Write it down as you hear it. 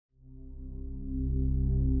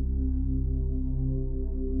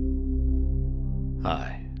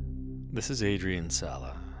Hi, this is Adrian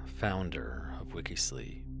Sala, founder of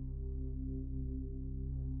Wikisleep.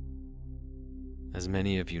 As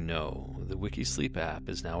many of you know, the Wikisleep app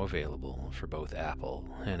is now available for both Apple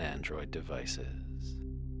and Android devices.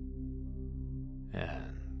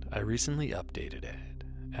 And I recently updated it,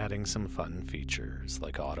 adding some fun features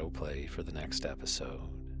like autoplay for the next episode,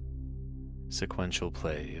 sequential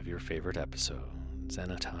play of your favorite episodes,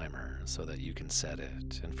 and a timer so that you can set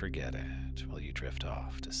it and forget it while you drift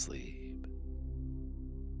off to sleep.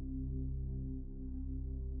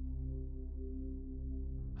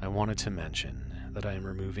 I wanted to mention that I am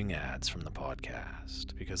removing ads from the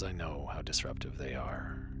podcast because I know how disruptive they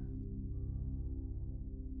are.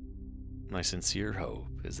 My sincere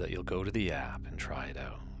hope is that you'll go to the app and try it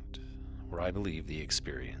out, where I believe the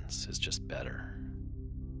experience is just better.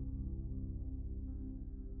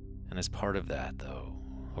 And as part of that, though,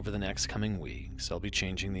 over the next coming weeks, I'll be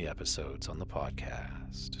changing the episodes on the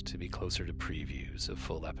podcast to be closer to previews of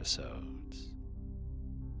full episodes,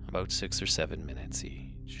 about 6 or 7 minutes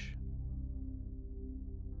each.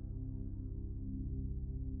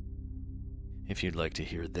 If you'd like to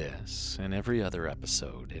hear this and every other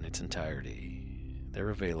episode in its entirety,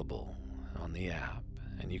 they're available on the app,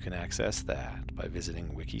 and you can access that by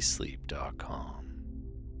visiting wikisleep.com.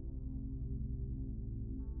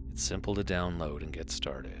 It's simple to download and get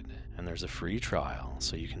started, and there's a free trial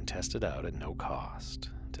so you can test it out at no cost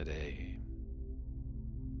today.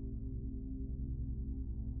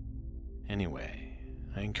 Anyway,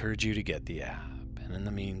 I encourage you to get the app, and in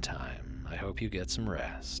the meantime, I hope you get some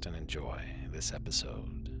rest and enjoy this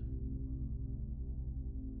episode.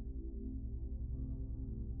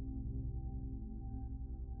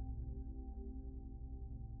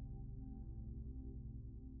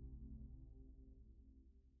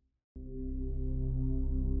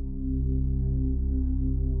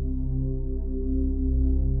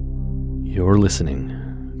 You're listening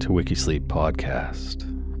to Wikisleep Podcast,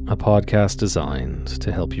 a podcast designed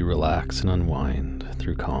to help you relax and unwind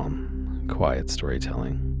through calm, quiet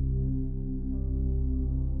storytelling.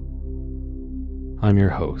 I'm your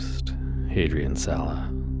host, Adrian Sala.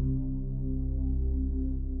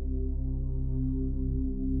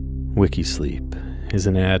 Wikisleep is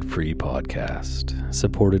an ad-free podcast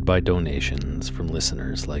supported by donations from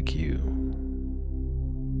listeners like you.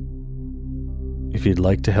 If you'd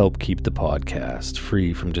like to help keep the podcast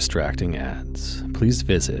free from distracting ads, please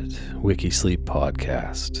visit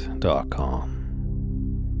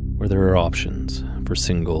wikisleeppodcast.com, where there are options for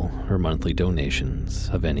single or monthly donations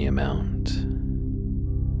of any amount.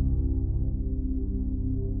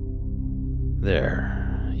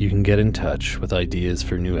 There, you can get in touch with ideas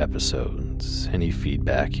for new episodes, any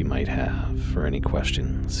feedback you might have, or any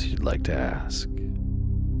questions you'd like to ask.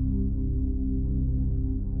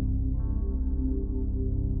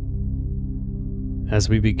 As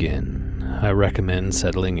we begin, I recommend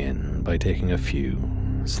settling in by taking a few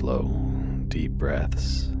slow, deep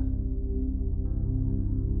breaths.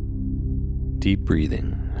 Deep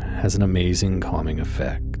breathing has an amazing calming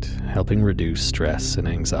effect, helping reduce stress and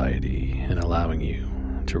anxiety and allowing you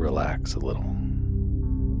to relax a little.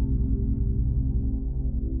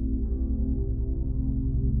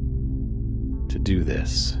 To do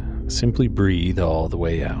this, simply breathe all the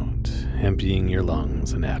way out, emptying your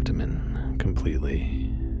lungs and abdomen completely.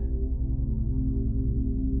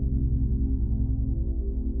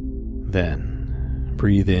 Then,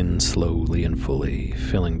 breathe in slowly and fully,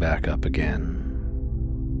 filling back up again.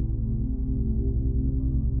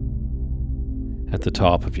 At the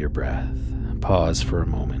top of your breath, pause for a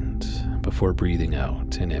moment before breathing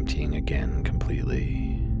out and emptying again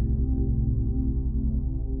completely.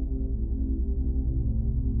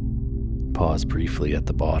 Pause briefly at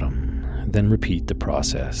the bottom. Then repeat the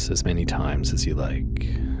process as many times as you like,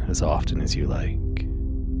 as often as you like.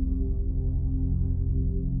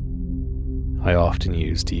 I often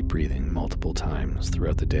use deep breathing multiple times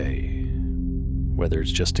throughout the day, whether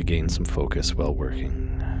it's just to gain some focus while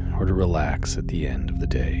working, or to relax at the end of the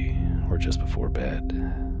day, or just before bed.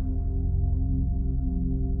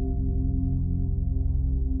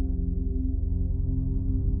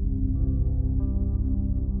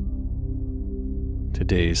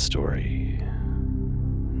 Today's story: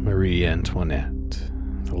 Marie Antoinette,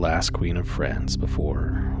 the last queen of France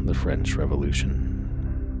before the French Revolution.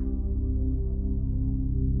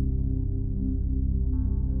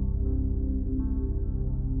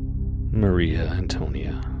 Maria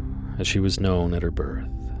Antonia, as she was known at her birth,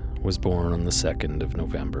 was born on the 2nd of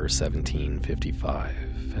November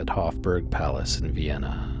 1755 at Hofburg Palace in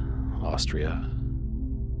Vienna, Austria.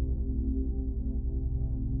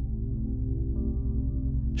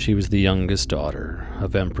 She was the youngest daughter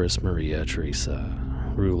of Empress Maria Theresa,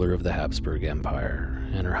 ruler of the Habsburg Empire,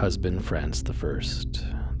 and her husband Franz I,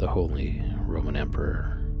 the Holy Roman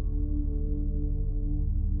Emperor.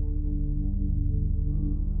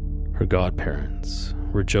 Her godparents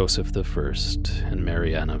were Joseph I and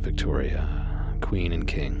Mariana Victoria, Queen and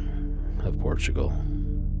King of Portugal.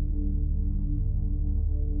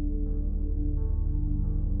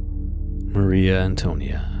 Maria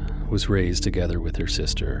Antoinette was raised together with her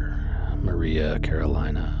sister, Maria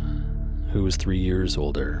Carolina, who was 3 years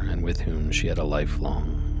older and with whom she had a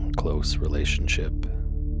lifelong, close relationship.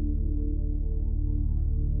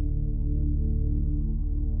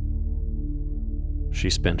 She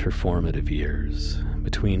spent her formative years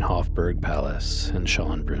between Hofburg Palace and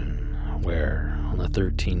Schönbrunn, where, on the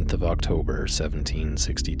 13th of October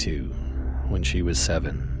 1762, when she was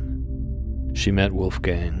 7, she met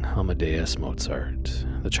Wolfgang Amadeus Mozart,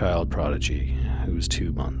 the child prodigy who was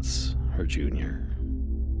 2 months her junior.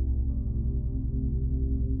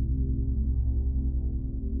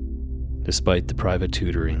 Despite the private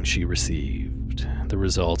tutoring she received, the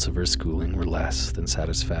results of her schooling were less than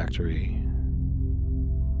satisfactory.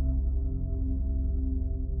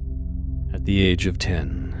 At the age of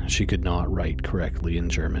 10, she could not write correctly in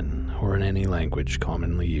German or in any language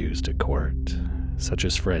commonly used at court, such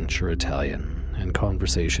as French or Italian, and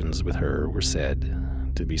conversations with her were said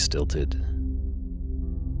to be stilted.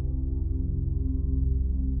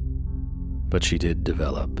 But she did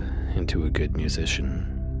develop into a good musician.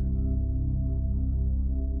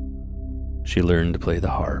 She learned to play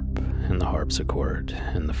the harp and the harpsichord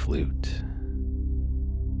and the flute.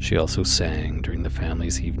 She also sang during the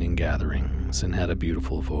family's evening gatherings and had a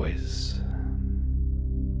beautiful voice.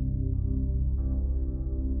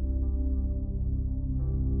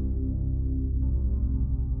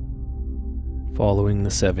 Following the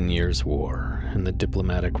 7 Years' War and the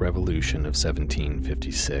diplomatic revolution of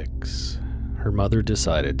 1756, her mother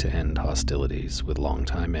decided to end hostilities with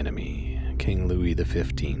longtime enemy, King Louis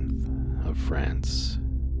XV of France.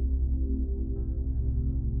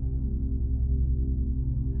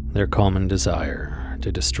 Their common desire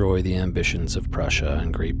to destroy the ambitions of Prussia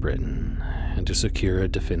and Great Britain and to secure a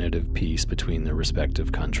definitive peace between their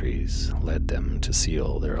respective countries led them to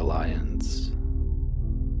seal their alliance.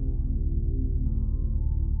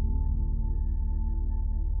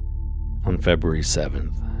 On February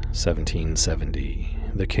 7th, 1770,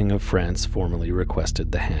 the King of France formally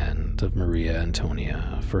requested the hand of Maria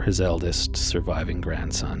Antoinette for his eldest surviving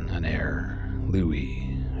grandson and heir,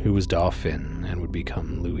 Louis, who was Dauphin and would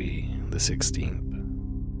become Louis XVI.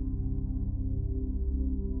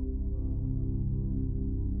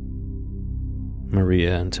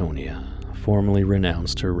 Maria Antoinette formally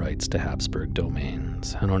renounced her rights to Habsburg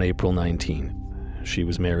domains, and on April 19th, she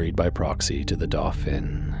was married by proxy to the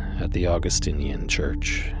Dauphin at the Augustinian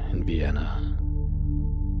Church in Vienna.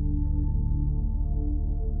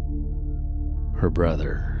 Her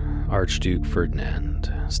brother, Archduke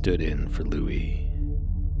Ferdinand, stood in for Louis.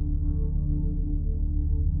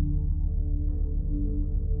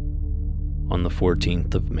 On the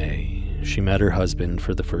 14th of May, she met her husband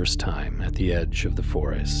for the first time at the edge of the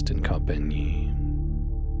forest in Compiègne.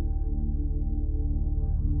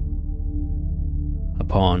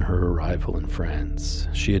 Upon her arrival in France,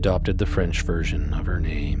 she adopted the French version of her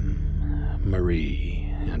name,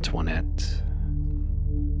 Marie Antoinette.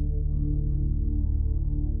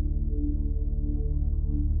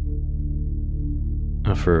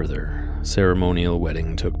 A further ceremonial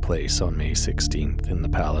wedding took place on May 16th in the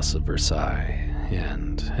Palace of Versailles,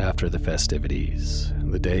 and after the festivities,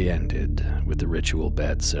 the day ended with the ritual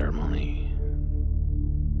bed ceremony.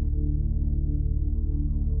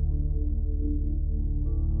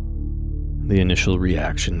 The initial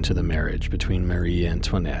reaction to the marriage between Marie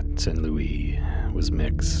Antoinette and Louis was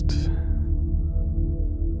mixed.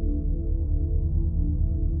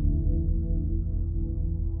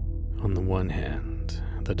 On the one hand,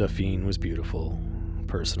 the Dauphine was beautiful,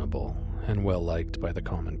 personable, and well-liked by the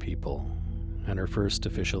common people, and her first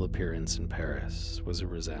official appearance in Paris was a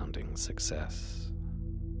resounding success.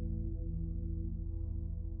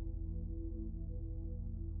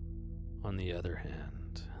 On the other hand,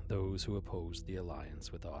 those who opposed the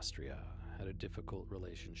alliance with Austria had a difficult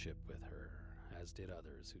relationship with her, as did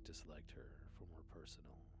others who disliked her for more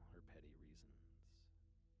personal or petty reasons.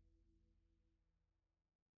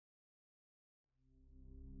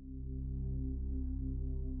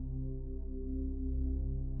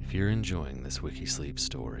 If you're enjoying this WikiSleep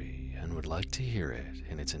story and would like to hear it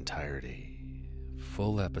in its entirety,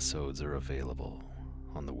 full episodes are available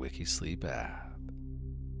on the WikiSleep app,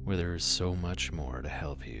 where there is so much more to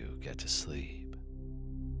help you get to sleep.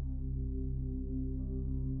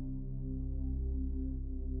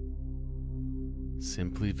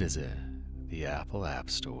 Simply visit the Apple App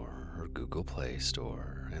Store or Google Play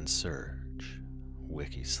Store and search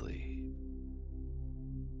Wikisleep.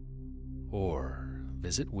 Or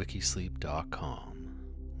visit wikisleep.com,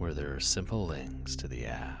 where there are simple links to the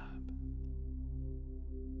app.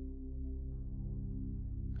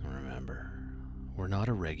 Remember, we're not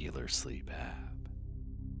a regular sleep app.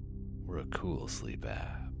 We're a cool sleep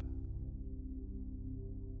app.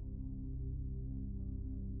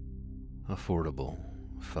 Affordable,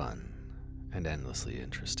 fun, and endlessly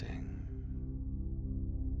interesting.